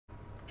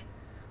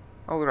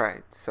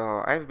Alright,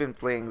 so I've been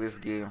playing this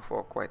game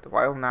for quite a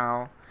while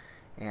now,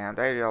 and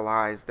I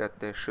realized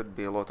that there should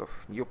be a lot of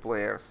new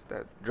players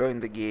that join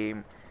the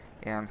game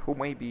and who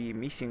may be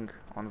missing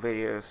on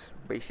various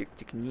basic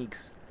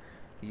techniques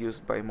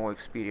used by more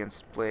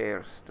experienced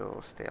players to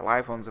stay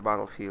alive on the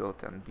battlefield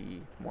and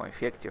be more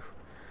effective.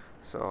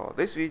 So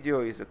this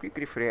video is a quick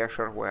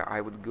refresher where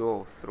I would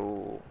go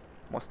through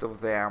most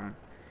of them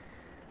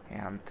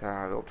and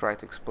will try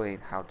to explain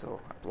how to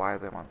apply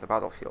them on the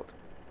battlefield.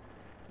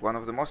 One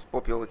of the most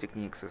popular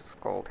techniques is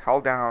called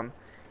hulldown,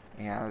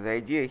 and the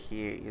idea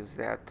here is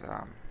that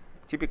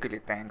typically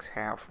tanks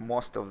have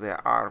most of their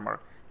armor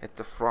at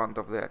the front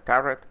of their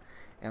turret,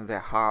 and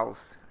their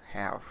hulls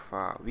have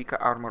weaker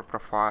armor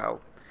profile.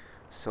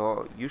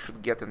 So you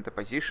should get into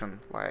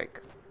position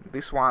like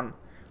this one,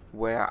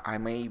 where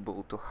I'm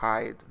able to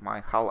hide my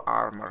hull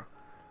armor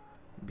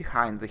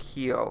behind the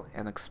heel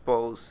and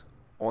expose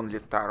only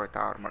turret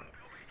armor.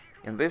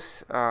 In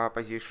this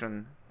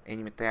position,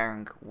 enemy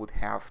tank would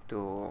have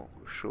to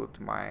shoot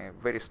my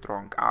very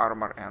strong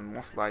armor, and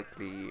most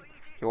likely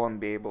he won't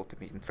be able to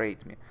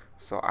penetrate me.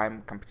 So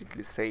I'm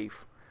completely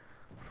safe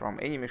from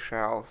enemy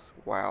shells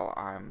while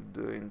I'm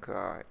doing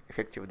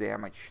effective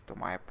damage to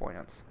my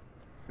opponents.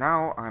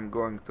 Now I'm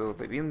going to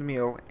the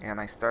windmill and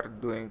I start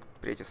doing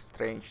pretty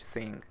strange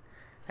thing.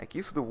 I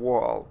kiss the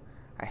wall,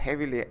 I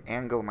heavily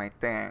angle my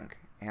tank,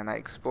 and I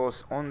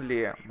expose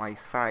only my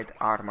side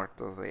armor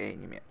to the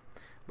enemy.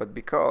 But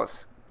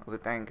because the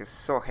tank is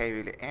so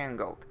heavily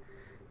angled,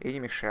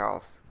 enemy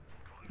shells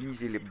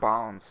easily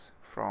bounce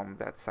from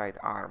that side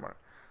armor.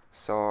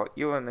 So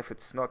even if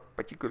it's not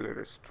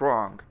particularly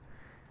strong,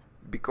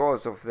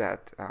 because of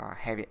that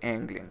heavy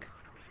angling,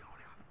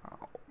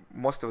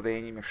 most of the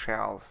enemy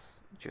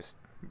shells just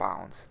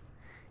bounce.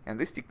 And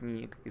this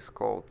technique is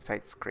called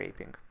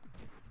sidescraping.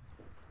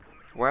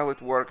 While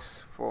it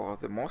works for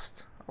the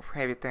most of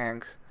heavy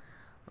tanks,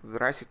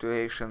 there are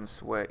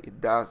situations where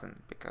it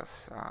doesn't,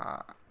 because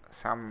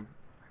some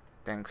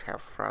tanks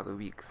have rather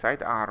weak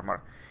side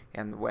armor,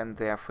 and when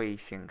they are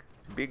facing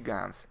big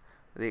guns,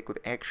 they could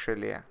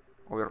actually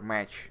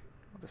overmatch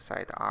the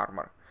side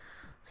armor.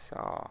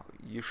 So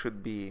you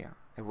should be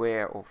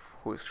aware of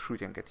who is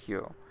shooting at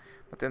you.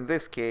 But in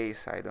this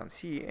case, I don't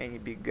see any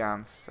big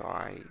guns, so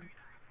I'm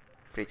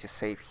pretty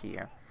safe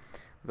here.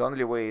 The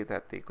only way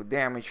that they could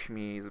damage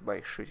me is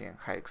by shooting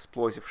high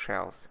explosive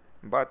shells,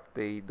 but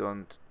they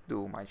don't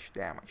do much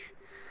damage.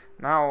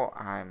 Now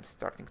I'm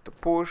starting to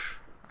push.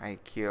 I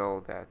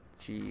kill that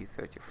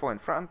T-34 in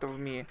front of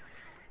me,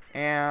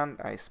 and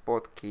I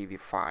spot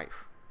KV-5.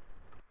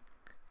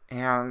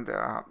 And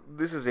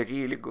this is a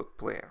really good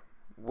player.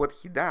 What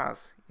he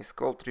does is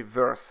called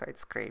reverse side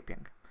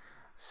scraping.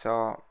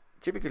 So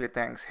typically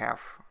tanks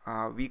have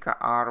weaker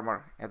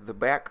armor at the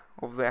back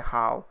of their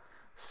hull,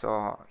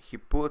 so he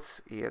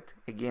puts it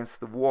against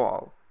the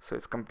wall, so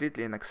it's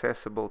completely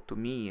inaccessible to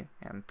me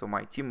and to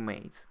my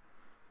teammates.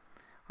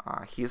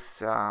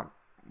 His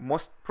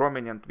most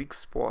prominent weak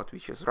spot,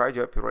 which is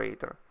radio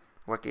operator,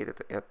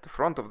 located at the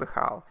front of the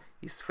hull,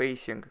 is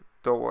facing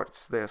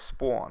towards their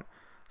spawn,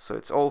 so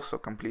it's also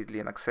completely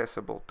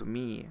inaccessible to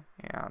me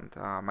and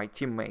my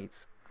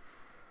teammates.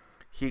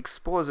 He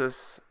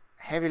exposes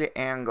heavily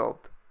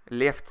angled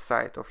left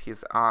side of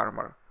his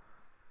armor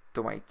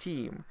to my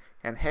team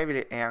and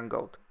heavily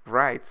angled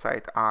right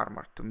side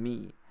armor to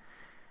me.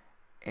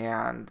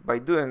 And by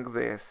doing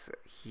this,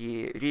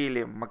 he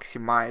really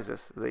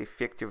maximizes the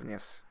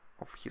effectiveness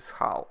of his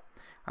hull.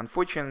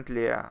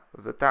 Unfortunately,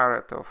 the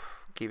turret of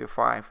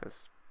KV-5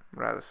 is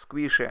rather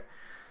squishy,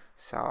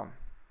 so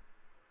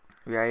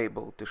we are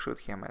able to shoot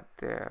him at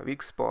the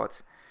weak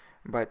spots,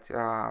 but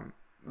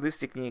this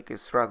technique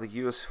is rather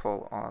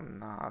useful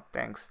on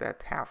tanks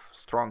that have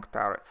strong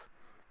turrets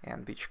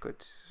and which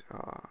could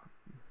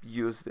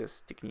use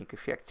this technique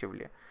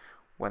effectively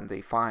when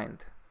they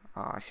find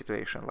a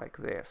situation like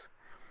this.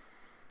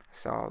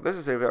 So this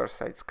is reverse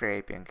side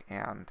scraping,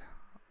 and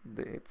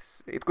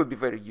it could be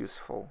very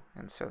useful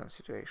in certain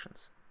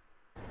situations.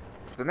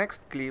 The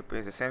next clip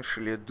is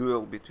essentially a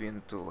duel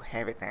between two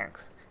heavy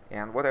tanks,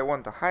 and what I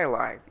want to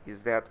highlight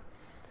is that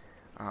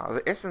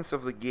the essence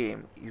of the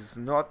game is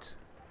not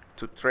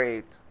to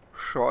trade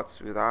shots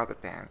with other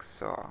tanks,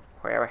 so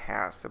whoever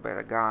has a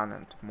better gun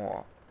and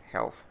more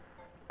health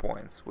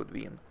points would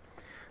win.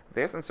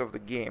 The essence of the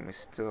game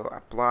is to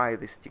apply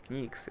these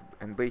techniques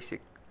and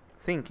basic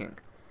thinking.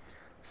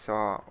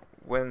 So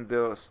when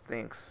those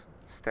things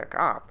stack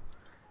up,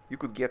 you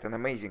could get an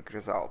amazing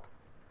result.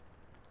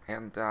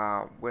 And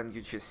when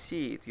you just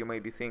see it, you may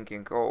be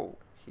thinking, oh,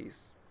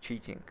 he's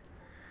cheating.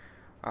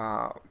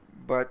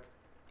 But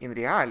in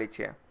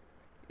reality,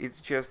 it's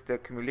just the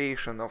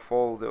accumulation of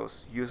all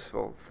those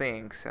useful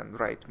things and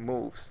right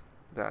moves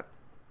that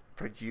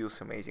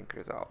produce amazing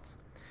results.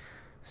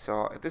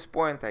 So at this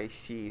point I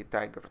see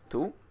Tiger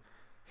 2.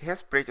 He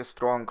has pretty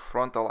strong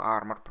frontal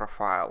armor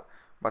profile,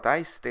 but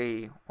I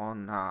stay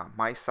on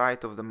my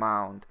side of the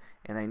mound,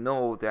 and I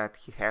know that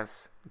he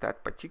has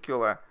that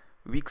particular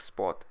weak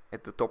spot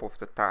at the top of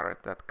the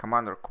turret, that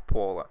Commander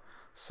Cupola.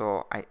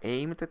 So I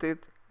aimed at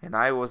it and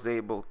I was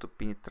able to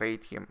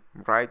penetrate him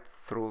right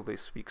through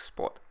this weak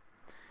spot.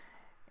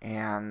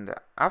 And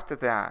after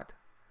that,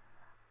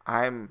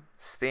 I'm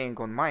staying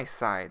on my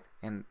side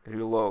and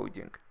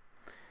reloading.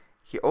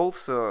 He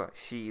also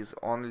sees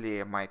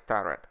only my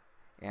turret,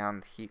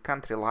 and he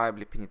can't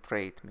reliably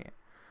penetrate me.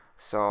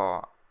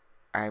 So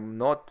I'm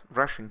not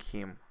rushing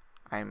him.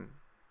 I'm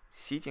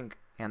sitting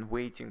and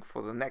waiting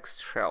for the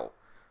next shell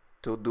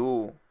to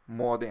do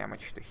more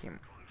damage to him.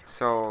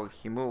 So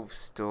he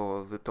moves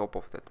to the top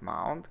of that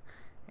mound,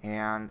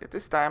 and at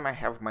this time I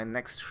have my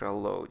next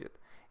shell loaded,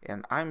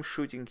 and I'm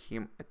shooting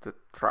him at the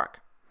truck.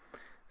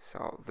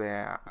 So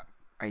the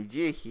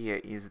idea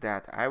here is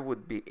that I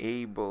would be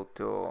able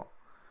to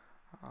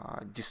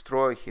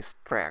destroy his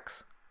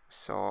tracks.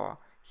 So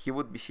he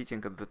would be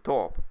sitting at the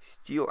top,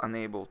 still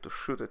unable to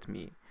shoot at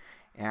me,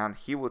 and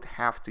he would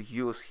have to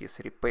use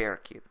his repair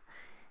kit.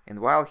 And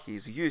while he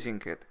is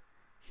using it,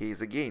 he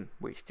is again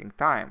wasting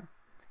time.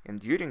 And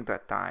during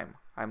that time,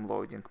 I'm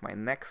loading my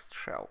next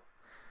shell.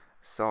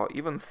 So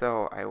even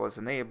though I was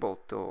unable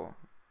to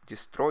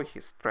destroy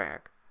his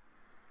track,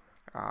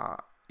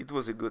 it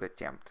was a good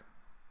attempt.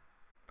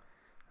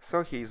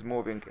 So he is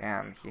moving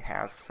and he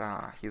has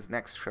his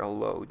next shell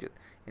loaded,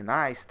 and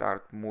I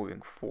start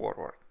moving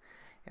forward.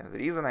 And the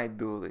reason I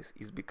do this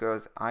is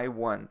because I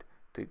want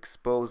to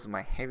expose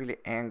my heavily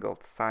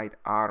angled side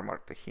armor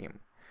to him,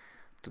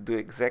 to do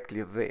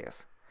exactly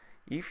this.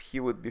 If he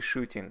would be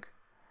shooting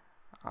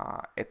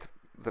at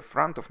the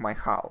front of my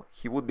hull,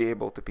 he would be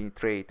able to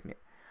penetrate me,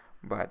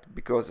 but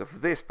because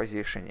of this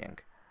positioning,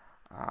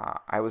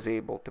 I was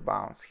able to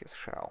bounce his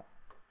shell.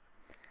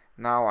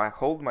 Now I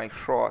hold my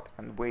shot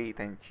and wait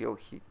until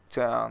he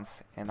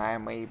turns and I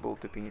am able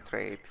to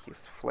penetrate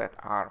his flat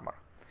armor.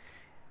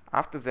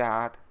 After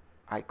that,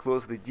 I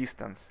close the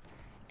distance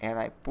and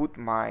I put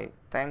my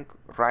tank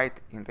right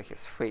into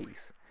his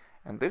face,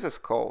 and this is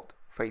called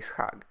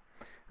facehug.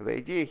 The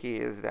idea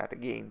here is that,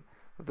 again,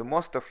 the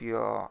most of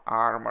your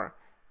armor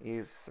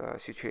is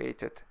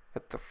situated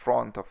at the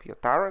front of your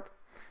turret,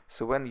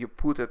 so when you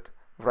put it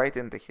right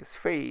into his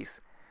face,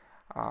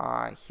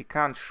 he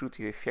can't shoot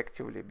you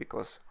effectively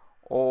because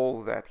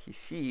all that he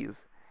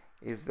sees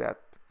is that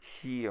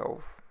sea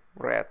of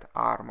red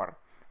armor,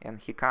 and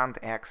he can't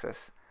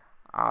access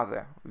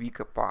other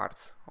weaker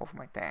parts of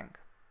my tank.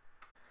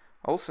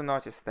 Also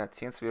notice that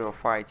since we were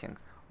fighting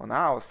on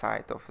our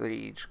side of the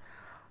ridge,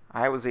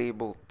 I was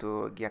able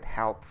to get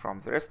help from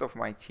the rest of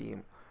my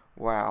team,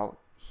 while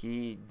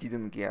he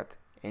didn't get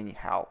any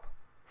help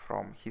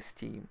from his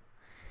team.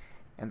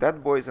 And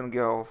that, boys and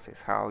girls,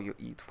 is how you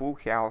eat full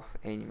health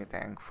enemy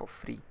tank for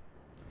free.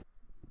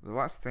 The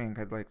last thing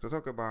I'd like to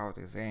talk about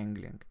is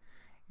angling,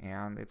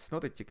 and it's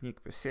not a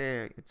technique per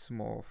se, it's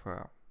more of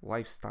a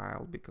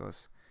lifestyle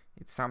because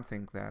it's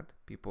something that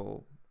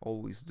people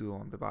always do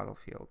on the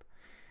battlefield.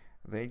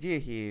 The idea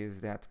here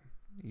is that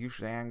you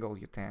should angle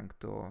your tank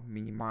to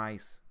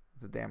minimize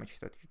the damage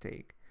that you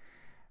take.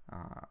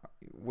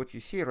 What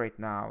you see right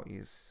now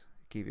is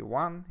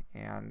KV-1,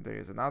 and there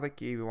is another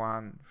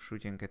KV-1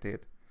 shooting at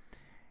it,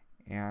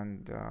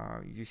 and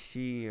you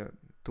see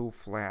two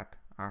flat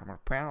armor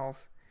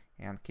panels,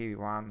 and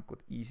KV-1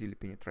 could easily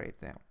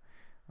penetrate them.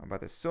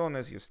 But as soon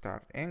as you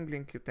start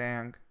angling your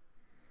tank,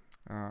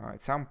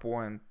 at some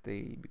point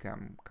they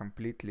become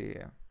completely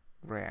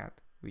red,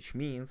 which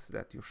means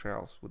that your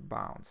shells would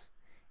bounce,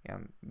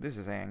 and this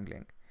is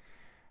angling.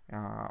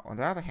 On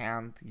the other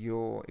hand,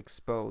 you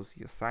expose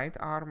your side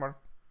armor,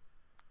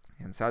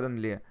 and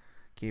suddenly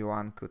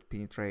KV-1 could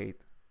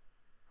penetrate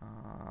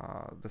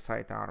the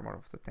side armor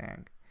of the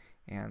tank,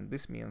 and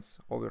this means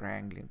over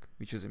angling,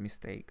 which is a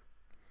mistake.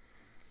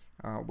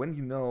 When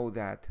you know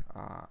that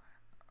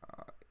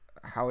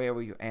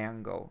however you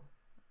angle,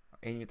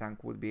 enemy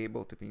tank would be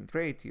able to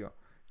penetrate you,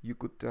 you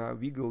could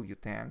wiggle your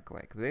tank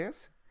like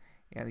this,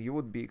 and you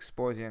would be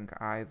exposing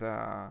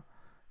either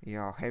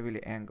your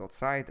heavily angled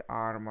side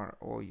armor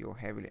or your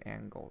heavily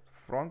angled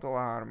frontal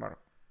armor,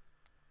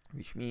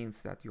 which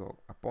means that your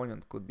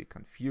opponent could be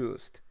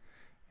confused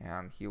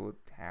and he would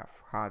have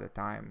harder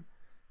time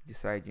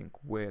deciding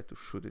where to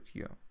shoot at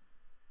you.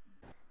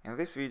 And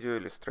this video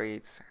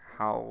illustrates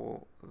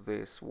how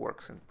this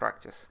works in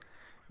practice.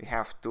 We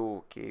have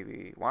two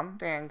KV-1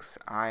 tanks.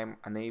 I'm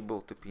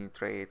unable to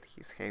penetrate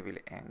his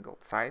heavily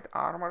angled side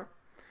armor.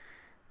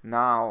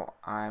 Now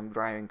I'm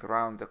driving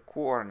around the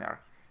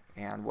corner,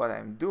 and what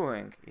I'm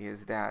doing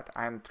is that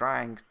I'm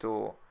trying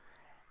to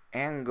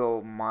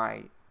angle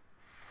my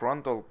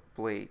frontal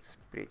plates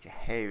pretty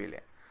heavily,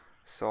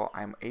 so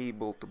I'm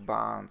able to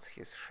bounce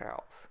his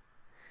shells.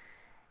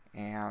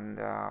 And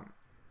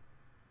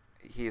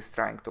he is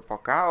trying to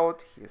poke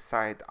out, his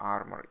side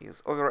armor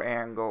is over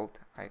angled,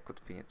 I could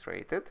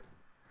penetrate it.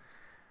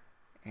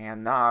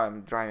 And now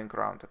I'm driving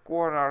around the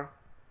corner,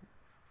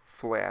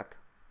 flat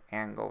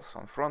angles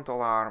on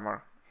frontal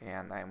armor,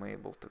 and I'm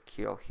able to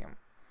kill him.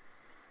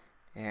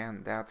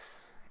 And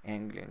that's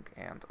angling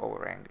and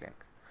over angling.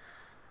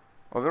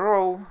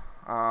 Overall,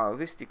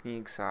 these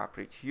techniques are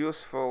pretty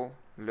useful.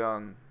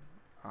 Learn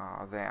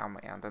them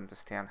and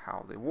understand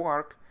how they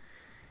work.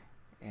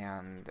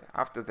 and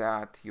after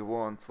that you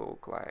won't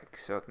look like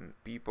certain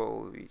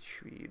people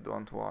which we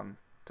don't want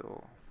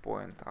to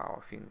point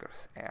our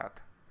fingers at.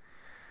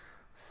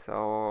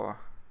 So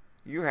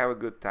you have a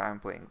good time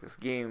playing this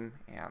game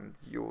and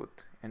you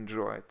would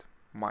enjoy it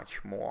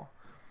much more.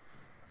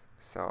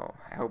 So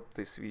I hope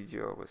this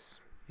video was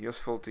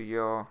useful to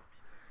you.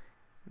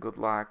 Good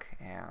luck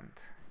and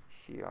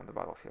see you on the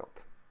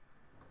battlefield.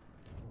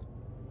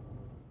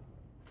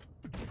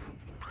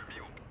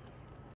 Preview.